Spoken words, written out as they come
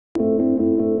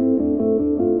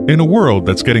In a world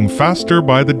that's getting faster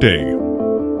by the day,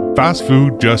 fast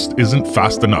food just isn't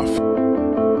fast enough.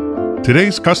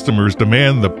 Today's customers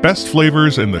demand the best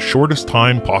flavors in the shortest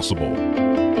time possible.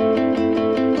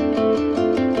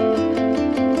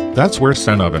 That's where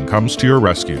Senoven comes to your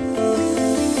rescue.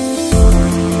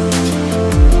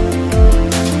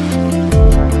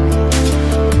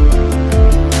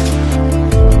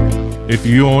 If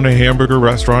you own a hamburger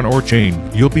restaurant or chain,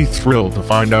 you'll be thrilled to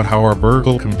find out how our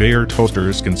vertical conveyor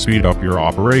toasters can speed up your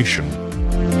operation.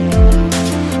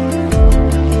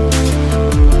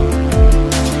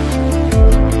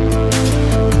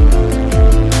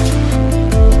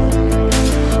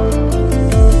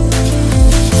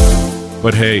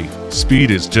 But hey, speed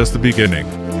is just the beginning.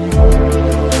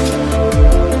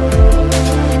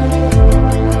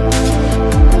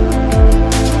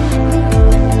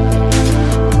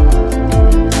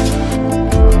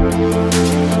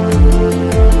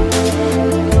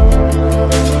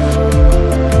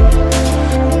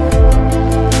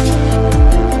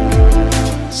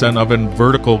 Senoven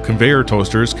vertical conveyor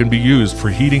toasters can be used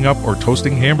for heating up or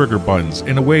toasting hamburger buns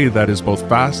in a way that is both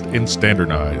fast and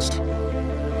standardized.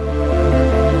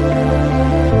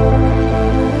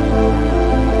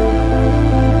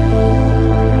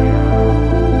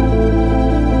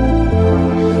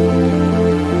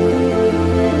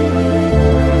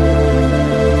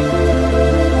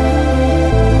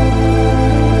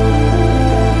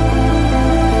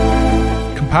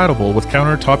 Compatible with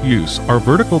countertop use, our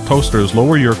vertical toasters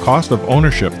lower your cost of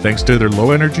ownership thanks to their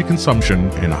low energy consumption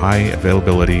and high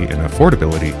availability and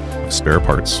affordability of spare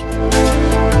parts.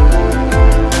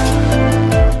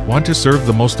 Want to serve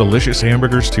the most delicious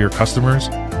hamburgers to your customers?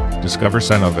 Discover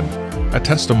Senoven, a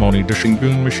testimony to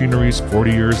Senoven Machinery's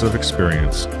 40 years of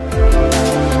experience.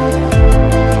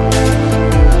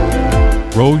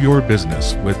 Grow your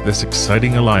business with this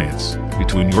exciting alliance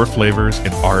between your flavors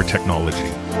and our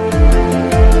technology.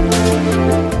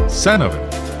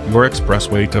 Senoven, your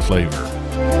expressway to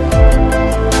flavor.